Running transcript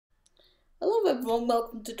Hello everyone,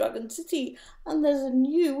 welcome to Dragon City, and there's a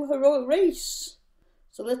new heroic race.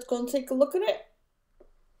 So let's go and take a look at it.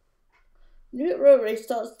 New heroic race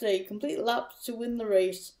starts today. Complete laps to win the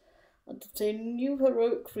race and obtain a new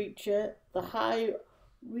heroic creature, the High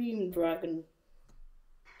Ream Dragon.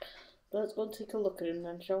 Let's go and take a look at him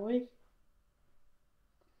then, shall we?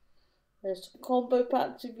 There's some combo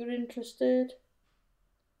packs if you're interested.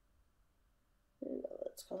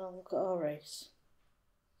 Let's go and have a look at our race.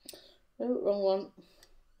 Oh, wrong one.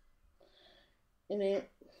 In it.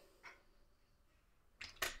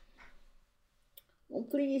 I'm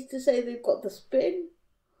pleased to say they've got the spin.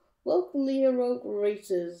 Welcome the Heroic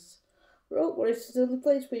Racers. Heroic Racers is the only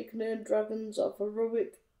place where you can earn dragons of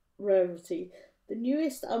heroic rarity. The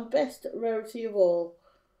newest and best rarity of all.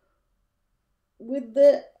 With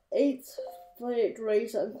the 8th fight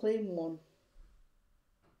race and claim one.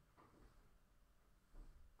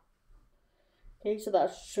 Okay, so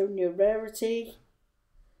that's showing you rarity.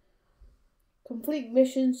 Complete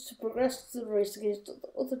missions to progress to the race against the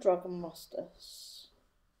other Dragon Masters.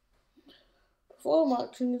 Perform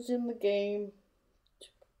actions in the game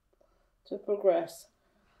to progress.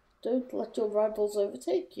 Don't let your rivals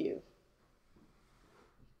overtake you.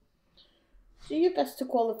 Do your best to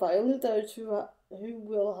qualify. Only those who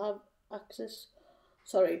will have access.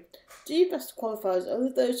 Do your best to qualify.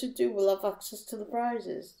 Only those who do will have access to the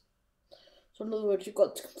prizes. So in other words, you've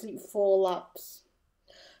got to complete 4 laps.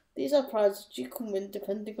 These are prizes you can win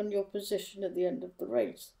depending on your position at the end of the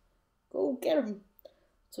race. Go get them.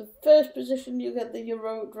 So first position you get the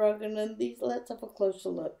Heroic Dragon, and these, let's have a closer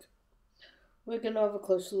look. We're going to have a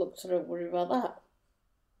closer look, so don't worry about that.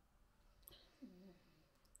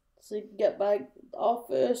 So you can get back our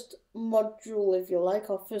first module, if you like,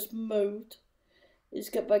 our first mode is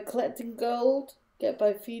get by collecting gold, get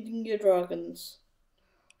by feeding your dragons.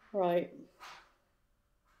 Right.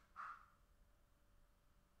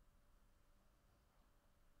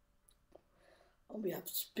 And we have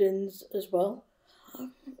spins as well.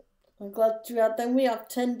 I'm glad to add them. We have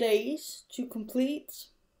 10 days to complete.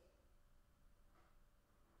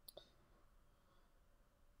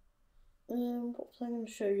 What was I going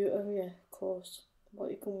to show you? Oh yeah, of course.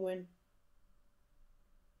 What you can win.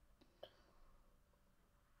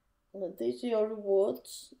 These are your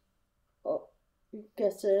rewards. Oh, you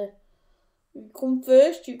get you come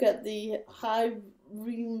first, you get the High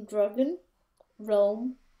Ream Dragon.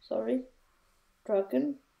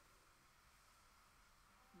 Dragon.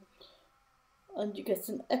 And you get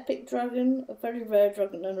an epic dragon, a very rare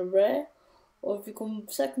dragon, and a rare. Or if you come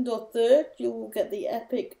second or third, you will get the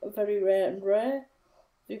epic, a very rare and rare.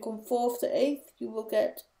 If you come 4th to 8th, you will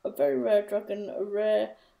get a very rare dragon, a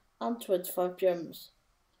rare, and 25 gems.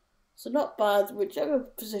 So not bad, whichever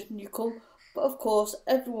position you come. But of course,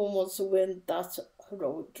 everyone wants to win that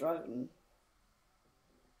heroic dragon.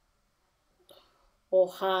 Or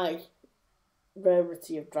high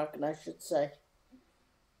rarity of dragon, I should say.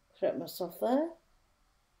 Correct myself there.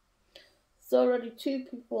 There's already 2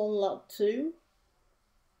 people on lap 2.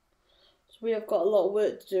 So we have got a lot of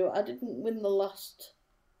work to do. I didn't win the last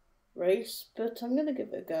race, but I'm going to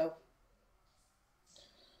give it a go.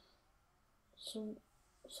 So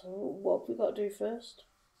what have we got to do first?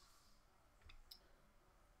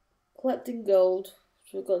 Collecting gold.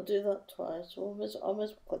 So we've got to do that twice. So I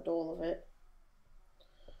must collect all of it.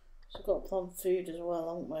 So we've got to plan food as well,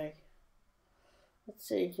 haven't we? Let's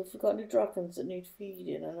see if we've got any dragons that need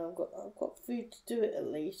feeding, and I've got food to do it at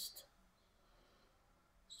least.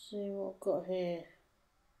 Let's see what I've got here.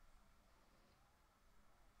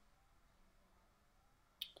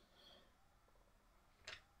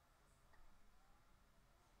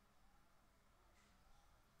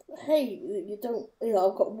 Hey, you don't. Yeah,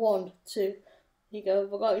 I've got 1, 2. Here you go.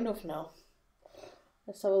 Have I got enough now?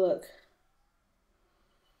 Let's have a look.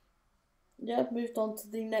 Yeah, I've moved on to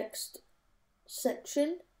the next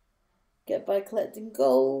section. Get by collecting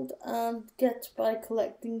gold and get by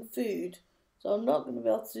collecting food. So I'm not going to be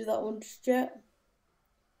able to do that one just yet,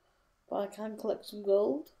 but I can collect some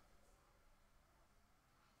gold.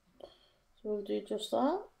 So we'll do just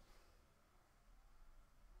that.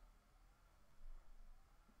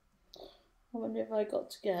 How many have I got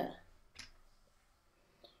to get?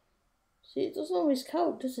 See, it doesn't always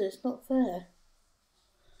count, does it? It's not fair.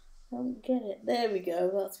 I don't get it. There we go,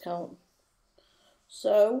 that's count.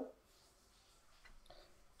 So,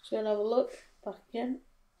 just going to have a look. Back again.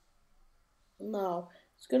 Now,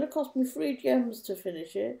 it's going to cost me 3 gems to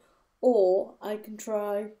finish it, or I can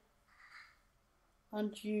try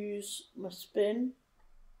and use my spin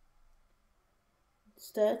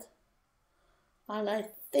instead. And I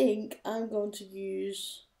think I'm going to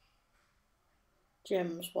use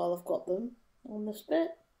gems while I've got them on this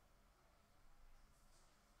bit.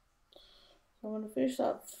 So I'm going to finish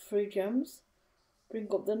that 3 gems, bring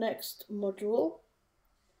up the next module,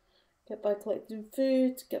 get by collecting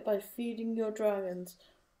food, get by feeding your dragons.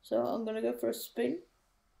 So I'm going to go for a spin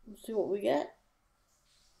and see what we get.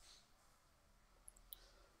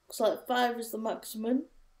 Looks like 5 is the maximum.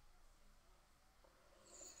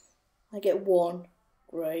 I get 1.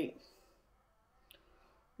 Great.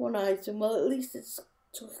 1 item. Well, at least it's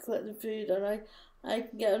collecting food, and I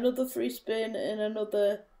can get another free spin in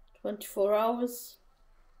another 24 hours.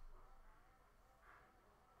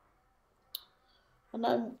 And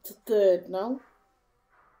I'm to 3rd now.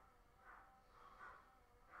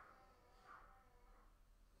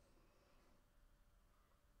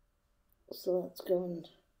 So let's go and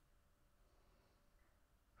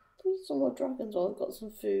feed some more dragons while I've got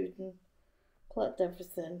some food and collect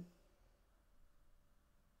everything.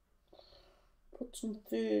 Put some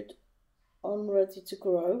food on ready to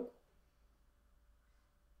grow.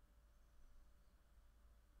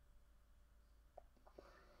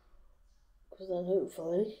 Because then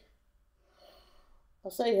hopefully, I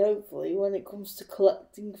say hopefully, when it comes to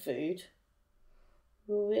collecting food,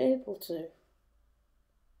 we'll be able to.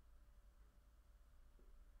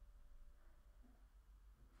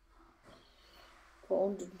 Got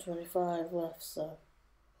 125 left, so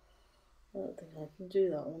I don't think I can do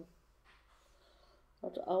that one.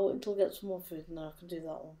 I'll wait until I get some more food and then I can do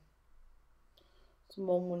that one. Some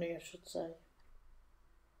more money, I should say.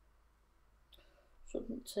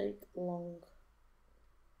 Shouldn't take long.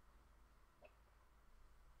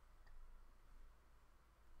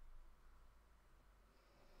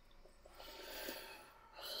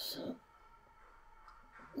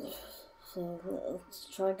 So let's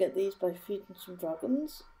try and get these by feeding some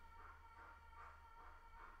dragons.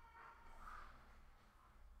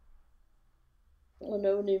 I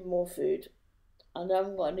know we need more food, and I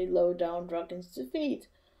haven't got any low down dragons to feed.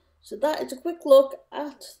 So that is a quick look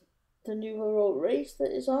at the new heroic race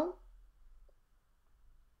that is on.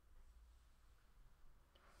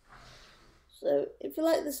 So if you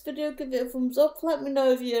like this video, give it a thumbs up. Let me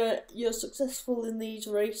know if you're successful in these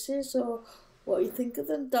races or what you think of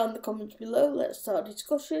them down in the comments below. Let's start a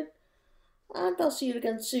discussion, and I'll see you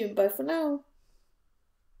again soon. Bye for now.